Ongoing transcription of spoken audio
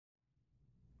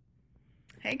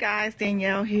Hey guys,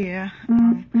 Danielle here.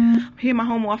 I'm here in my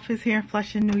home office here in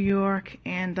Flushing, New York,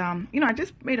 and I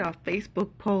just made a Facebook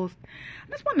post.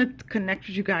 I just wanted to connect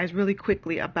with you guys really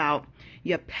quickly about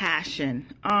your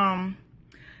passion. I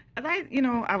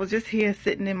was just here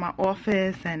sitting in my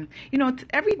office, and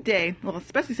every day, well,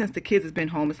 especially since the kids has been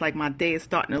home, it's like my day is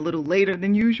starting a little later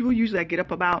than usual. Usually I get up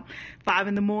about 5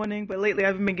 in the morning, but lately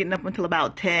I've been getting up until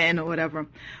about 10 or whatever.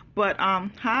 But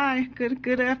hi,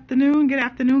 good afternoon,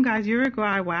 guys.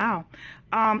 Uruguay, wow.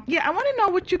 I want to know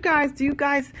what do you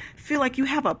guys feel like you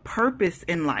have a purpose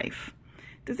in life?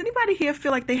 Does anybody here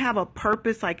feel like they have a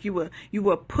purpose, like you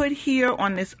were put here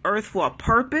on this earth for a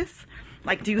purpose?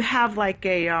 Like, do you have like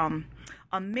a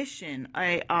mission,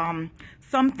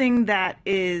 something that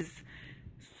is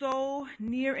so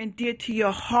near and dear to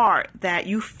your heart that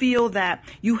you feel that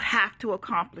you have to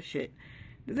accomplish it?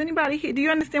 Does anybody here, do you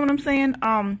understand what I'm saying?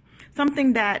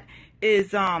 Something that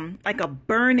is like a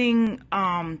burning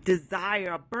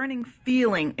desire, a burning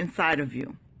feeling inside of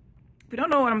you. If you don't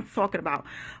know what I'm talking about,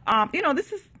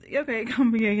 this is okay.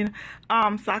 Come here,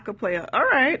 soccer player. All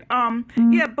right.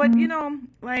 Yeah, but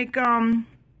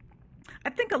I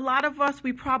think a lot of us,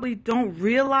 we probably don't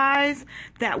realize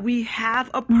that we have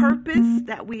a purpose,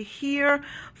 that we're here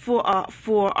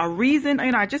for a reason.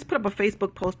 I just put up a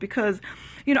Facebook post because,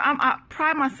 I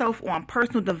pride myself on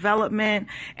personal development,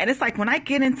 and it's like when I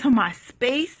get into my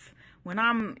space, when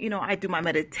I'm, I do my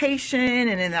meditation,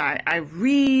 and then I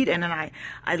read, and then I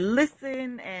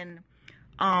listen, and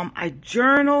I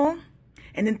journal,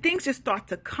 and then things just start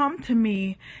to come to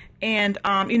me. And,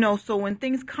 so when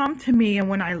things come to me and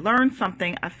when I learn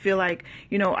something, I feel like,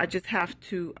 I just have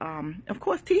to, of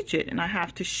course, teach it, and I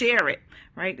have to share it,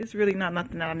 right? It's really not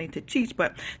nothing that I need to teach,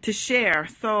 but to share.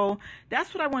 So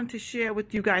that's what I wanted to share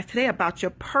with you guys today about your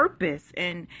purpose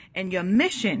and your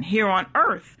mission here on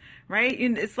Earth, right?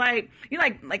 And it's like,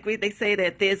 they say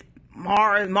that there's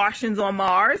Martians on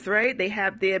Mars, right? They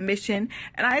have their mission,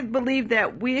 and I believe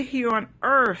that we're here on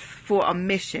Earth for a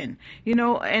mission,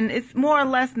 and it's more or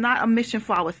less not a mission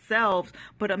for ourselves,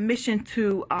 but a mission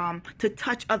to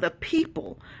touch other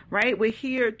people, right? We're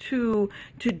here to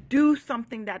do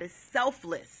something that is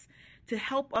selfless, to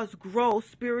help us grow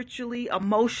spiritually,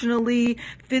 emotionally,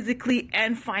 physically,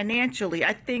 and financially.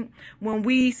 I think when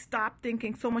we stop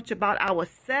thinking so much about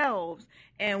ourselves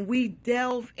and we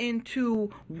delve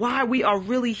into why we are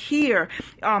really here.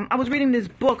 I was reading this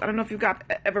book. I don't know if you've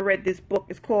ever read this book.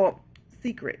 It's called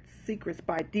Secrets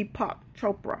by Deepak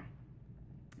Chopra.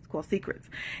 Called Secrets.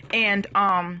 And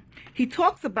he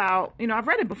talks about, I've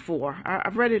read it before.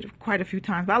 I've read it quite a few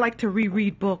times, but I like to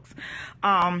reread books.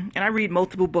 And I read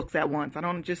multiple books at once. I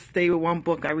don't just stay with one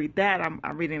book. I read that. I'm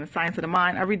reading The Science of the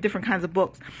Mind. I read different kinds of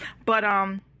books. But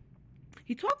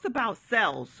he talks about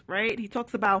cells, right? He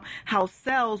talks about how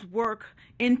cells work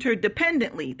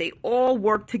interdependently. They all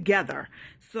work together.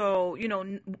 So,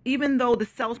 even though the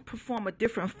cells perform a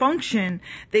different function,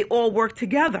 they all work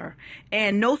together.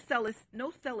 And no cell is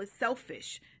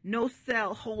selfish. No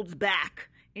cell holds back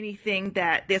anything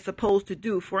that they're supposed to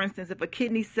do. For instance, if a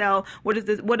kidney cell, what is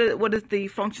the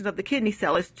functions of the kidney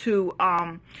cell? It's to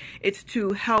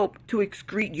help to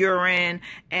excrete urine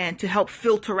and to help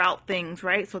filter out things,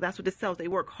 right? So that's what the cells, they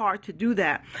work hard to do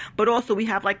that. But also we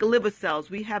have like liver cells,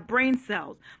 we have brain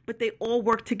cells, but they all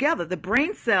work together. The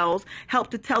brain cells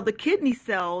help to tell the kidney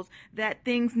cells that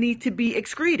things need to be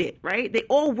excreted, right? They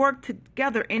all work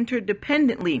together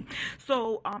interdependently.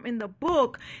 So in the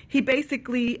book, he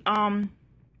basically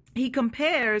he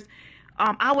compares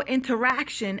our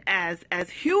interaction as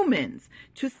humans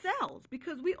to cells,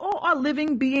 because we all are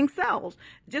living being cells,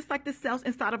 just like the cells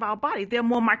inside of our body. They're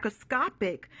more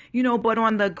microscopic, but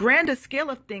on the grander scale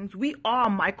of things, we are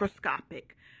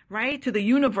microscopic, right? To the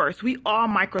universe, we are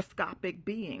microscopic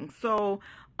beings. So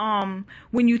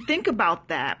when you think about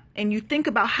that and you think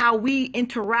about how we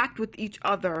interact with each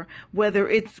other, whether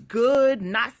it's good,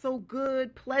 not so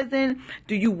good, pleasant,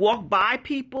 do you walk by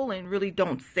people and really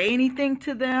don't say anything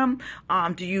to them?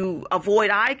 Do you avoid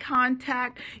eye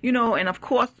contact? And of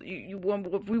course, we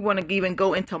want to even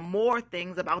go into more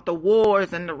things about the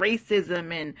wars and the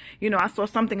racism. And, I saw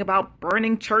something about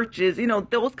burning churches,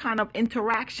 those kind of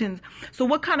interactions. So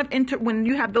what kind of when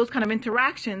you have those kind of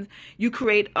interactions, you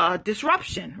create a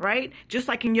disruption, right? Just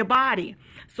like in your body.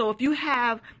 So if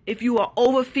you are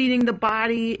overfeeding the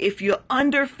body, if you're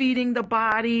underfeeding the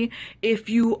body, if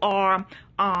you are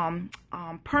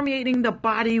permeating the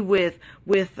body with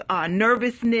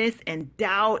nervousness and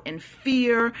doubt and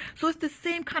fear, so it's the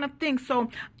same kind of thing.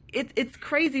 So it's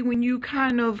crazy when you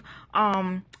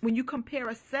when you compare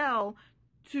a cell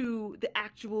to the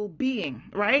actual being,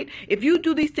 right? If you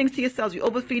do these things to yourselves, you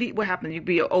overfeed it, what happens? You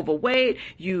be overweight,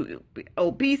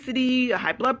 obesity,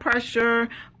 high blood pressure,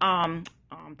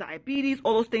 diabetes,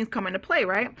 all those things come into play,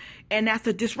 right? And that's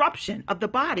a disruption of the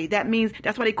body. That means,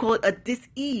 that's why they call it a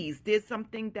dis-ease. There's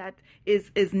something that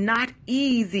is not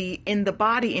easy in the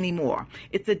body anymore.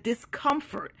 It's a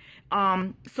discomfort.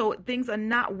 So things are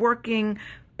not working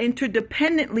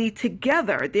interdependently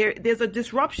together. There's a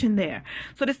disruption there.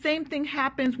 So the same thing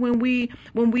happens when we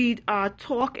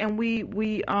talk and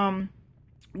we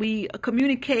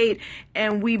communicate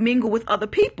and we mingle with other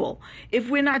people. If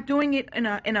we're not doing it in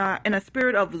a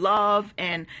spirit of love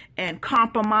and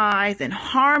compromise and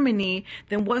harmony,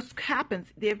 then what happens?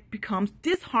 There becomes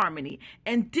disharmony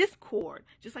and discord,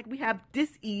 just like we have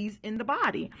dis-ease in the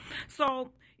body.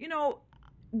 So,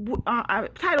 I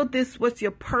titled this, What's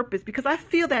Your Purpose? Because I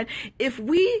feel that if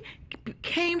we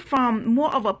came from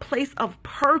more of a place of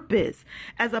purpose,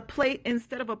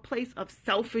 instead of a place of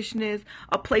selfishness,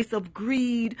 a place of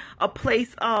greed, a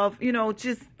place of,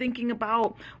 just thinking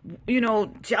about,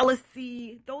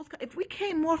 jealousy, if we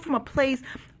came more from a place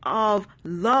of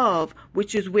love,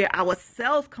 which is where our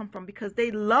cells come from, because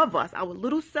they love us, our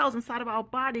little cells inside of our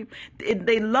body,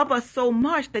 they love us so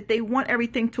much that they want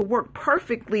everything to work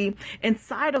perfectly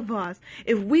inside of us.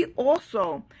 If we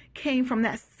also came from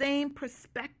that same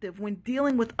perspective when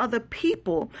dealing with other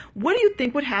people, what do you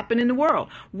think would happen in the world?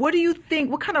 What do you think,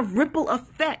 what kind of ripple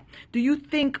effect do you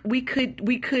think we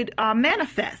could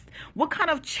manifest? What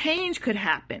kind of change could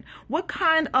happen? What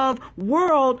kind of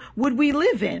world would we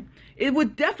live in? It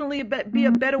would definitely be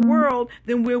a better world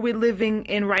than where we're living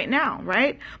in right now,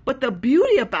 right? But the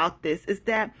beauty about this is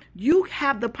that you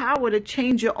have the power to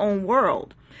change your own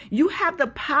world. You have the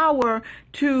power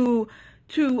to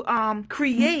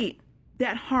create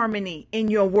that harmony in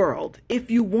your world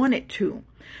if you want it to.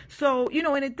 So,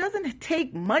 and it doesn't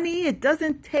take money. It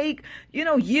doesn't take,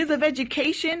 years of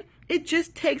education. It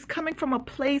just takes coming from a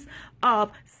place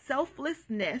of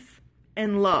selflessness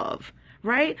and love,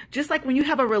 right? Just like when you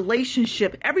have a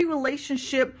relationship, every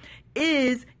relationship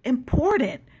is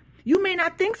important. You may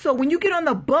not think so. When you get on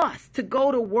the bus to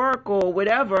go to work or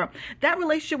whatever, that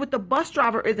relationship with the bus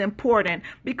driver is important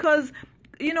because,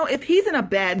 if he's in a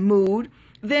bad mood,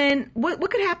 then what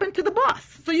could happen to the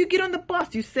bus? So you get on the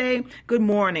bus, you say, good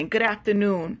morning, good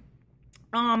afternoon.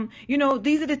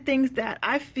 These are the things that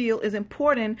I feel is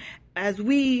important as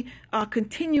we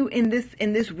continue in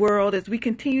this world, as we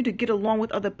continue to get along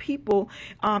with other people.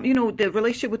 The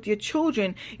relationship with your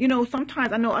children.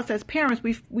 Sometimes I know us as parents,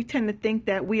 we tend to think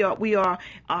that we are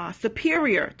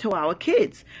superior to our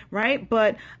kids, right?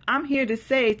 But I'm here to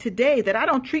say today that I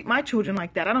don't treat my children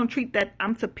like that. I don't treat that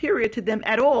I'm superior to them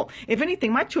at all. If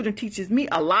anything, my children teaches me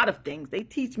a lot of things. They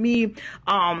teach me,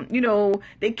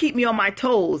 they keep me on my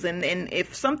toes, and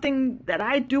if something that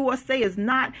I do or say is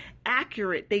not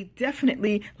accurate, they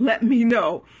definitely let me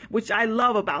know, which I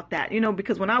love about that,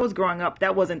 because when I was growing up,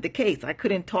 that wasn't the case. I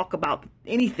couldn't talk about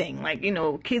anything. Like,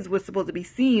 kids were supposed to be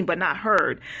seen but not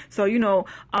heard. So,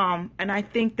 and I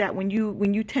think that when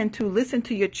you tend to listen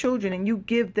to your children and you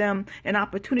give them an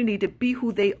opportunity to be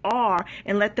who they are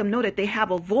and let them know that they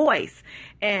have a voice,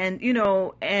 and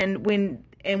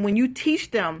when you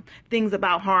teach them things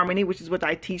about harmony, which is what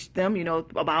I teach them,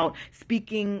 about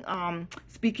speaking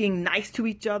nice to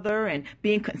each other and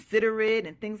being considerate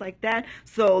and things like that.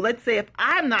 So let's say if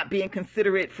I'm not being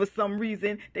considerate for some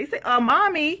reason, they say,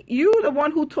 Mommy, you the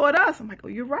one who taught us. I'm like, oh,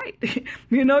 you're right.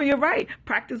 You're right.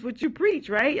 Practice what you preach,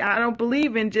 right? I don't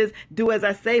believe in just do as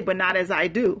I say, but not as I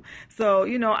do. So,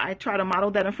 I try to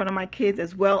model that in front of my kids,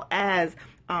 as well as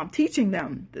teaching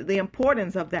them the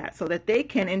importance of that, so that they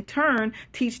can in turn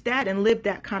teach that and live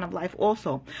that kind of life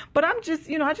also. But I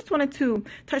just wanted to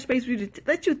touch base with you to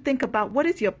let you think about, what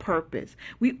is your purpose?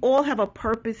 We all have a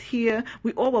purpose here.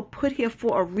 We all were put here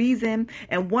for a reason.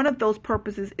 And one of those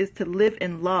purposes is to live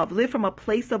in love, live from a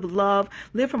place of love,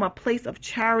 live from a place of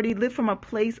charity, live from a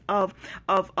place of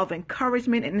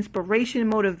encouragement and inspiration,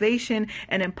 motivation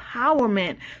and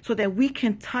empowerment, so that we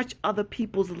can touch other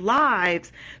people's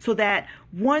lives, so that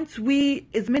once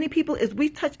as many people as we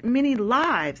touch many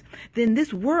lives, then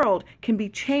this world can be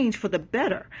changed for the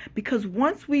better. Because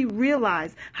once we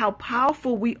realize how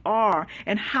powerful we are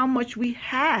and how much we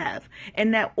have,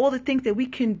 and that all the things that we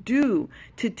can do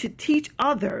to teach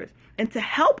others and to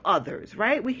help others,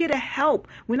 right? We're here to help.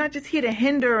 We're not just here to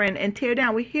hinder and tear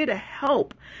down. We're here to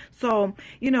help. So,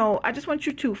 I just want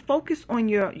you to focus on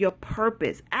your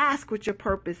purpose. Ask what your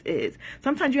purpose is.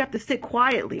 Sometimes you have to sit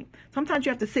quietly. Sometimes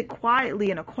you have to sit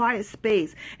quietly in a quiet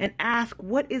space and ask,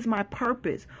 what is my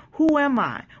purpose? Who am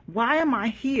I? Why am I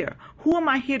here? Who am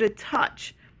I here to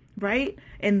touch? right?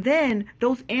 And then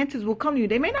those answers will come to you.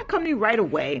 They may not come to you right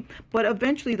away, but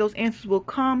eventually those answers will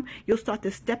come. You'll start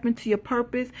to step into your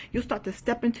purpose. You'll start to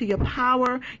step into your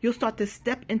power. You'll start to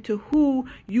step into who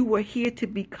you were here to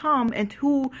become and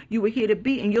who you were here to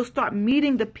be. And you'll start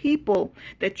meeting the people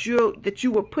that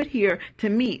you were put here to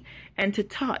meet and to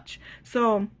touch.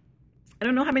 So I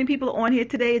don't know how many people are on here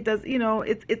today. It does,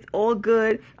 it's all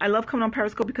good. I love coming on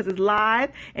Periscope because it's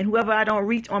live, and whoever I don't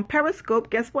reach on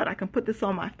Periscope, guess what? I can put this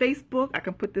on my Facebook. I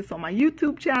can put this on my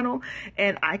YouTube channel,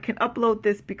 and I can upload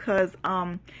this because,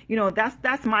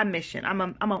 that's my mission. I'm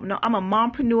a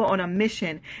mompreneur on a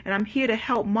mission, and I'm here to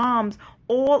help moms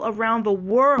all around the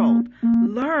world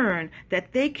learn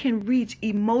that they can reach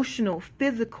emotional,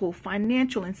 physical,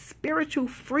 financial, and spiritual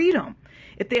freedom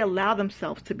if they allow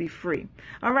themselves to be free.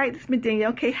 All right, this has been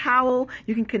Danielle K Howell.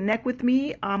 You can connect with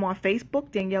me on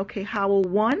Facebook, Danielle K Howell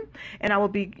 1, and I will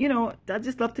be, I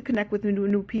just love to connect with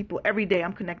new people. Every day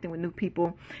I'm connecting with new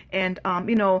people, and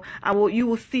you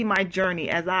will see my journey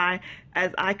as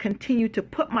I continue to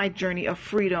put my journey of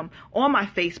freedom on my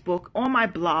Facebook, on my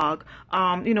blog,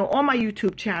 on my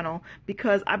YouTube channel,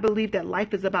 because I believe that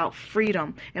life is about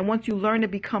freedom. And once you learn to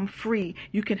become free,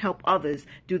 you can help others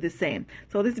do the same.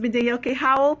 So this has been Danielle K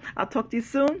Howell. I'll talk to you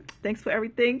soon. Thanks for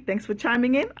everything. Thanks for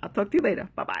chiming in. I'll talk to you later.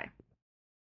 Bye-bye.